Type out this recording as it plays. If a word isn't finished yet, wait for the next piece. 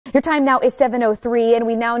Your time now is 7:03, and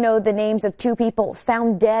we now know the names of two people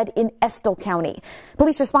found dead in Estill County.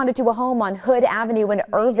 Police responded to a home on Hood Avenue in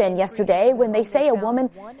Irvine yesterday when they say a woman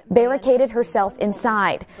barricaded herself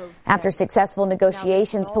inside. After successful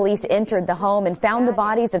negotiations, police entered the home and found the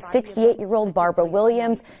bodies of 68-year-old Barbara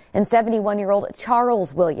Williams and 71-year-old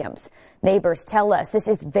Charles Williams. Neighbors tell us this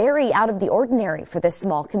is very out of the ordinary for this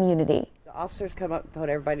small community. The officers come up and told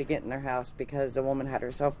everybody to get in their house because the woman had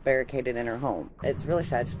herself barricaded in her home. It's really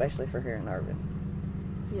sad, especially for here in Irvine.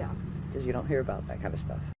 Yeah. Because you don't hear about that kind of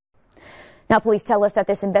stuff. Now, police tell us that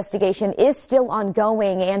this investigation is still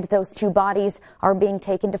ongoing and those two bodies are being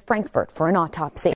taken to Frankfurt for an autopsy.